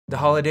The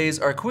holidays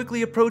are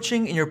quickly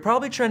approaching and you're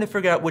probably trying to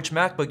figure out which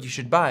MacBook you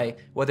should buy,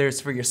 whether it's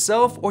for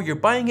yourself or you're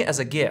buying it as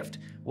a gift.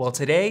 Well,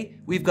 today,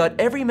 we've got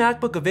every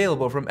MacBook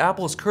available from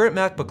Apple's current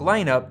MacBook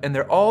lineup, and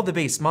they're all the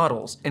base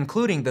models,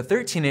 including the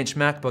 13-inch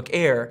MacBook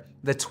Air,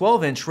 the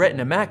 12-inch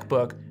Retina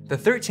MacBook, the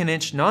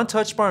 13-inch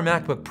non-touch bar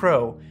MacBook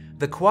Pro,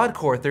 the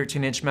quad-core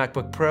 13-inch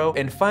MacBook Pro,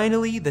 and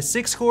finally, the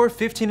 6-core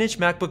 15-inch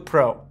MacBook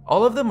Pro.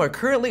 All of them are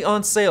currently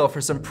on sale for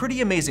some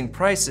pretty amazing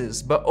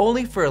prices, but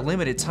only for a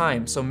limited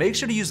time, so make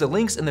sure to use the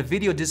links in the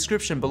video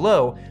description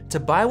below to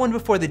buy one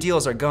before the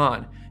deals are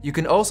gone. You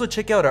can also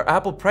check out our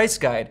Apple price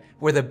guide,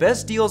 where the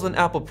best deals on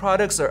Apple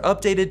products are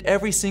updated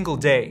every single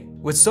day.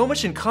 With so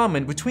much in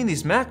common between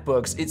these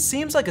MacBooks, it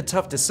seems like a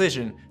tough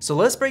decision, so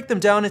let's break them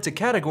down into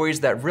categories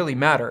that really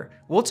matter.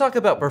 We'll talk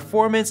about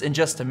performance in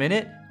just a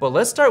minute, but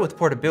let's start with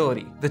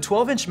portability. The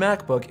 12-inch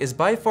MacBook is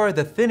by far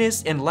the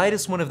thinnest and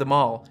lightest one of them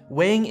all,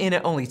 weighing in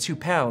at only 2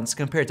 pounds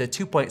compared to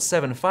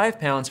 2.75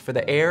 pounds for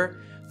the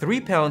Air, 3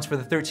 pounds for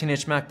the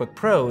 13-inch MacBook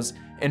Pros,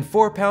 and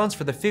 4 pounds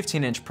for the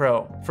 15-inch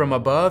Pro. From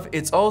above,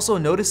 it's also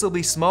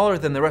noticeably smaller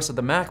than the rest of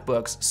the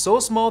MacBooks, so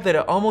small that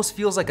it almost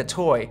feels like a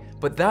toy,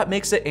 but that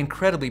makes it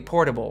incredibly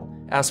portable.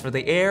 As for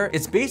the Air,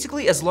 it's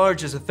basically as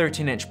large as a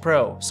 13-inch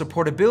Pro, so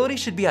portability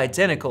should be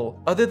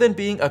identical, other than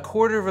being a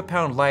quarter of a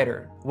pound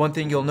lighter. One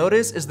thing you'll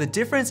notice is the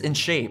difference in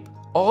shape.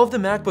 All of the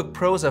MacBook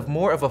Pros have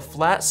more of a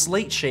flat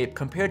slate shape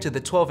compared to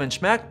the 12-inch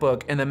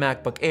MacBook and the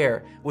MacBook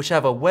Air, which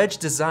have a wedge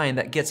design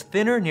that gets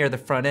thinner near the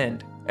front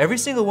end. Every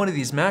single one of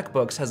these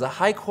MacBooks has a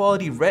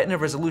high-quality Retina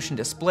resolution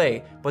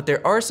display, but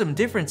there are some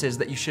differences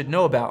that you should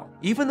know about.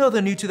 Even though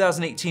the new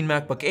 2018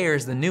 MacBook Air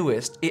is the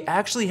newest, it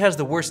actually has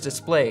the worst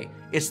display.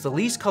 It's the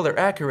least color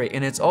accurate,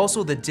 and it's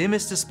also the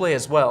dimmest display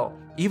as well.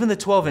 Even the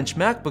 12-inch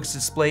MacBook's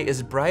display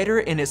is brighter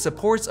and it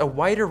supports a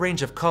wider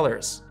range of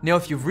colors. Now,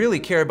 if you really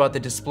care about the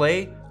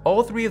display,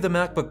 all three of the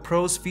MacBook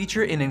Pros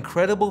feature an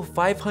incredible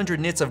 500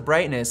 nits of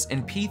brightness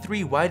and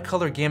P3 wide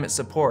color gamut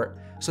support,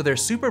 so they're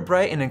super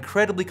bright and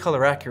incredibly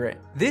color accurate.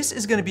 This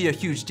is going to be a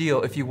huge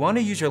deal if you want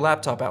to use your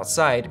laptop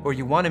outside or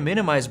you want to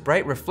minimize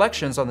bright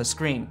reflections on the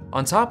screen.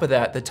 On top of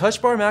that, the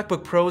Touch Bar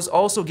MacBook Pros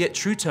also get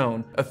True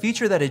Tone, a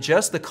feature that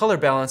adjusts the color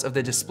balance of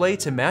the display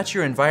to match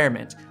your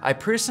environment. I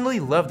personally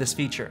love this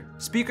feature.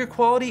 Speaker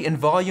quality and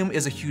volume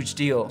is a huge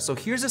deal, so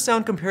here's a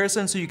sound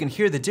comparison so you can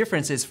hear the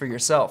differences for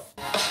yourself.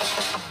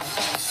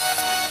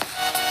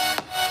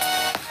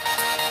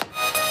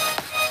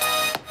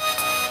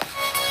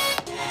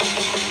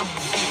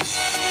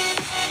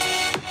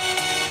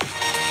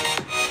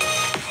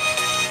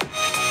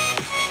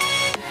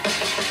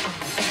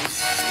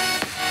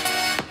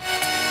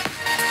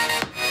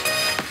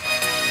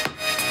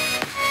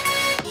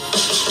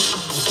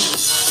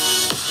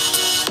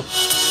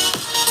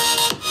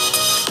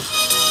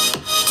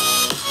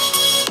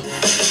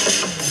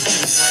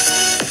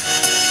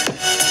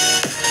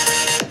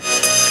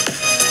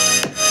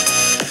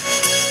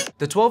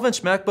 The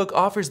 12-inch MacBook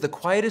offers the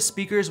quietest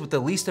speakers with the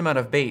least amount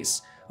of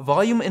bass.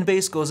 Volume and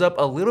bass goes up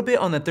a little bit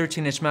on the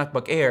 13-inch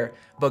MacBook Air,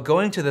 but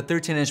going to the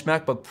 13-inch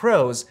MacBook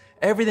Pros,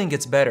 everything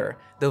gets better.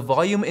 The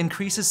volume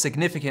increases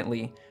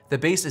significantly, the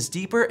bass is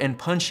deeper and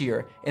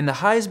punchier, and the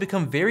highs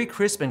become very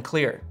crisp and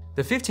clear.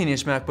 The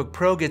 15-inch MacBook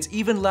Pro gets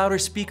even louder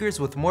speakers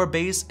with more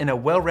bass and a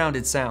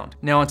well-rounded sound.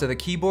 Now onto the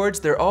keyboards,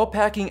 they're all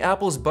packing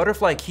Apple's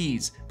butterfly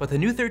keys, but the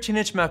new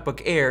 13-inch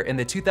MacBook Air and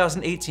the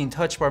 2018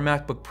 Touch Bar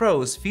MacBook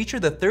Pros feature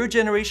the 3rd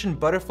generation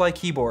butterfly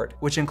keyboard,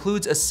 which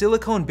includes a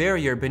silicone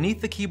barrier beneath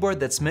the keyboard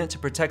that's meant to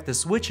protect the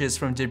switches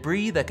from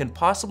debris that can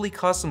possibly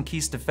cause some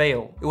keys to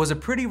fail. It was a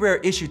pretty rare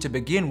issue to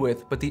begin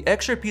with, but the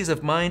extra peace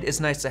of mind is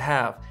nice to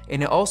have,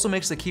 and it also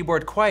makes the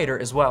keyboard quieter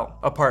as well.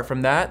 Apart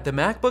from that, the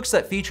MacBooks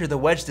that feature the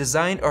wedge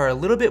design are a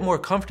little bit more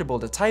comfortable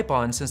to type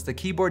on since the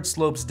keyboard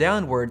slopes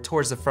downward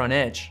towards the front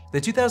edge.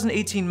 The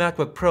 2018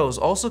 MacBook Pros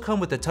also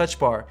come with a touch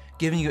bar,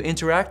 giving you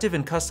interactive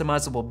and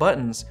customizable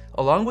buttons,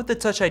 along with the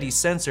Touch ID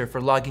sensor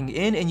for logging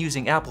in and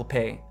using Apple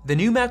Pay. The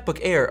new MacBook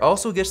Air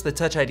also gets the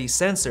Touch ID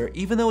sensor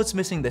even though it's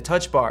missing the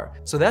touch bar,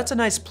 so that's a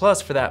nice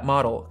plus for that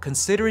model,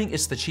 considering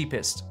it's the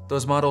cheapest.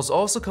 Those models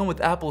also come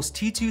with Apple's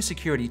T2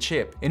 security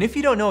chip, and if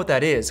you don't know what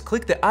that is,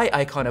 click the eye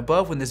icon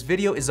above when this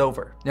video is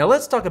over. Now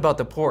let's talk about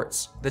the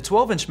ports. The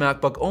 12-inch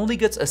MacBook only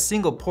gets a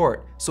single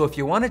port, so if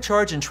you want to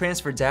charge and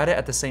transfer data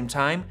at the same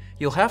time,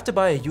 you'll have to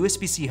buy a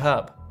USB-C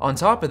hub. On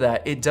top of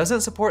that, it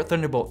doesn't support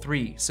Thunderbolt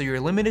 3, so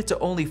you're limited to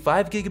only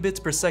 5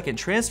 gigabits per second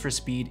transfer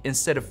speed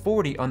instead of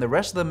 40 on the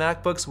rest of the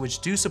MacBooks which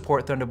do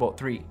support Thunderbolt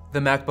 3. The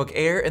MacBook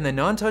Air and the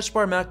non-Touch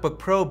Bar MacBook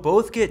Pro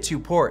both get 2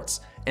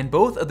 ports, and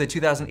both of the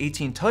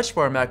 2018 Touch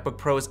Bar MacBook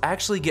Pros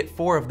actually get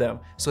 4 of them,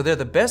 so they're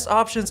the best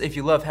options if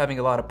you love having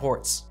a lot of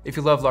ports. If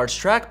you love large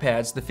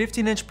trackpads, the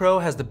 15-inch Pro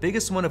has the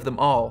biggest one of them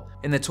all,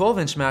 and the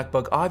 12-inch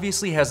MacBook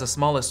obviously has the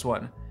smallest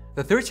one.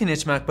 The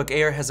 13-inch MacBook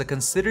Air has a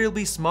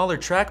considerably smaller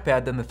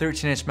trackpad than the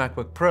 13-inch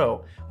MacBook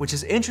Pro, which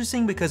is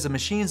interesting because the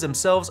machines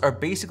themselves are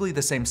basically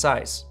the same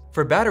size.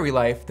 For battery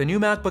life, the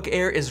new MacBook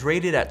Air is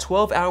rated at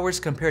 12 hours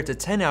compared to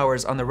 10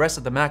 hours on the rest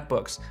of the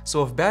MacBooks,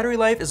 so if battery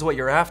life is what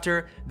you're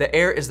after, the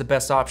Air is the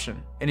best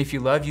option. And if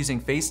you love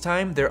using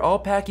FaceTime, they're all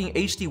packing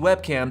HD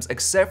webcams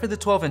except for the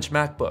 12-inch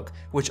MacBook,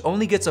 which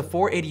only gets a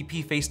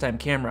 480p FaceTime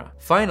camera.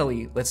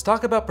 Finally, let's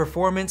talk about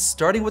performance,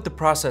 starting with the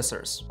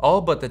processors.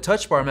 All but the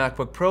Touch Bar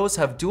MacBook Pros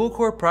have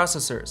dual-core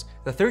processors.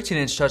 The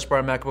 13-inch Touch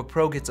Bar MacBook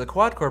Pro gets a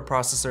quad-core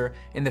processor,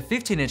 and the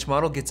 15-inch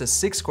model gets a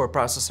 6-core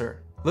processor.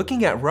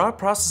 Looking at raw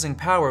processing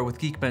power with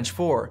Geekbench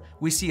 4,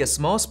 we see a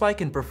small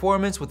spike in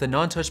performance with the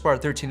non-Touch Bar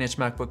 13-inch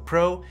MacBook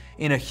Pro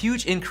and a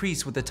huge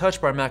increase with the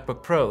Touch Bar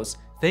MacBook Pros,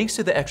 thanks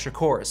to the extra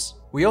cores.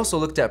 We also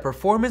looked at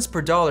performance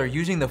per dollar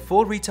using the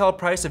full retail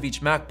price of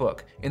each MacBook,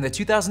 and the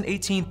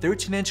 2018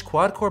 13-inch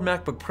quad-core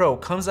MacBook Pro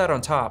comes out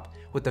on top,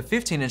 with the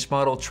 15-inch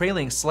model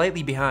trailing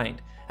slightly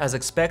behind. As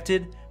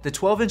expected, the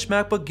 12-inch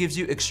MacBook gives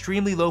you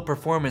extremely low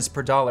performance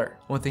per dollar.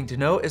 One thing to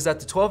note is that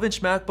the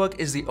 12-inch MacBook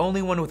is the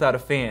only one without a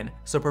fan,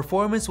 so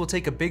performance will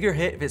take a bigger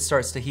hit if it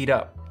starts to heat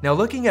up. Now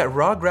looking at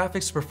raw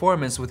graphics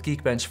performance with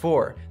Geekbench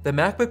 4, the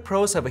MacBook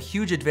Pros have a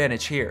huge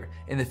advantage here,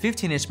 and the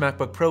 15-inch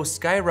MacBook Pro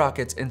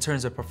skyrockets in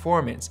terms of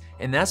performance,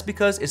 and that's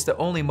because it's the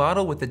only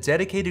model with a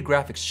dedicated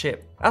graphics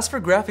chip. As for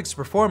graphics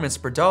performance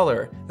per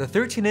dollar, the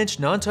 13-inch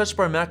non-Touch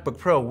Bar MacBook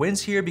Pro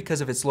wins here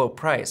because of its low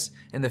price,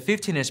 and the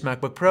 15-inch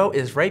MacBook Pro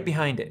is right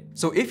behind it.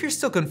 So if you're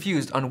still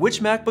confused on which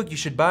MacBook you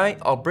should buy,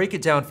 I'll break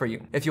it down for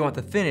you. If you want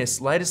the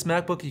thinnest, lightest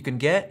MacBook you can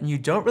get, and you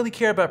don't really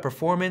care about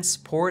performance,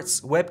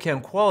 ports,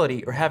 webcam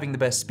quality, or having the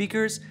best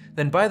speakers,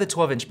 then buy the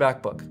 12-inch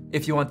MacBook.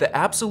 If you want the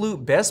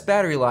absolute best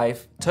battery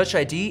life, Touch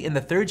ID, and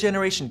the 3rd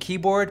generation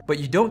keyboard, but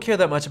you don't care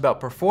that much about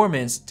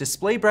performance,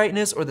 display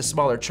brightness, or the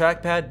smaller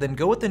trackpad, then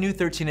go with the new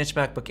 13-inch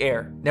MacBook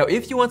Air. Now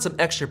if you want some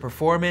extra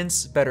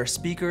performance, better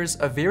speakers,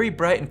 a very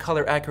bright and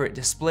color accurate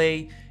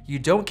display, you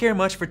don't care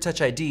much for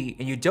Touch ID,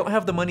 and you don't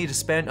have the money to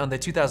spend on the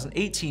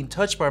 2018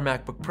 Touch Bar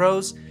MacBook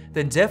Pros,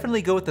 then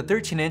definitely go with the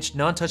 13-inch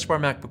non-Touch Bar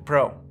MacBook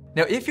Pro.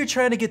 Now if you're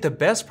trying to get the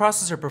best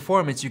processor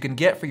performance you can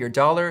get for your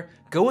dollar,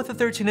 go with the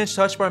 13-inch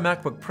Touch Bar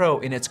MacBook Pro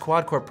in its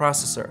quad-core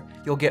processor.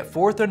 You'll get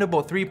 4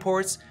 Thunderbolt 3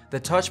 ports, the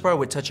Touch Bar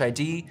with Touch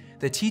ID,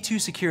 the T2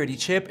 security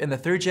chip, and the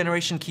 3rd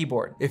generation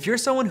keyboard. If you're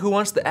someone who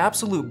wants the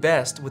absolute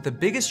best with the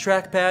biggest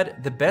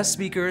trackpad, the best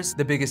speakers,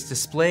 the biggest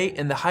display,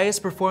 and the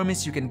highest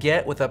performance you can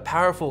get with a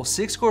powerful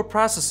 6-core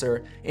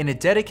processor and a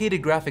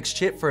dedicated graphics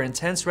chip for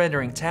intense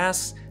rendering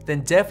tasks,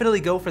 then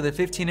definitely go for the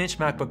 15-inch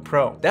MacBook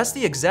Pro. That's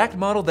the exact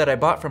model that I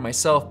bought for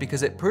myself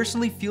because it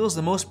personally feels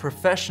the most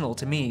professional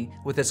to me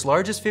with its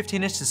largest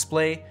 15-inch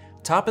display,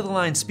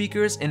 top-of-the-line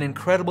speakers, and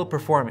incredible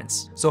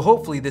performance. So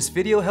hopefully this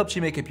video helps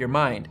you make up your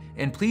mind,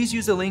 and please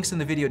use the links in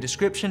the video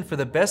description for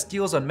the best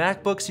deals on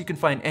MacBooks you can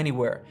find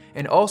anywhere,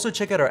 and also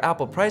check out our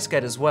Apple price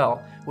guide as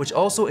well, which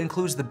also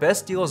includes the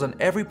best deals on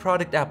every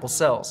product Apple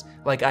sells,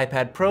 like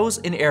iPad Pros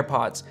and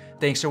AirPods.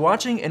 Thanks for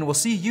watching, and we'll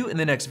see you in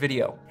the next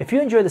video. If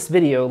you enjoyed this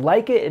video,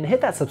 like it and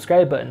hit that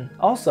subscribe button.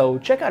 Also,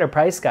 check out our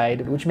price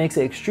guide, which makes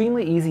it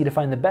extremely easy to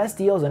find the best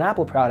deals on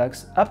Apple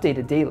products,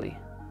 updated daily.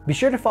 Be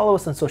sure to follow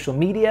us on social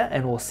media,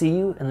 and we'll see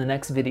you in the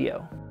next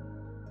video.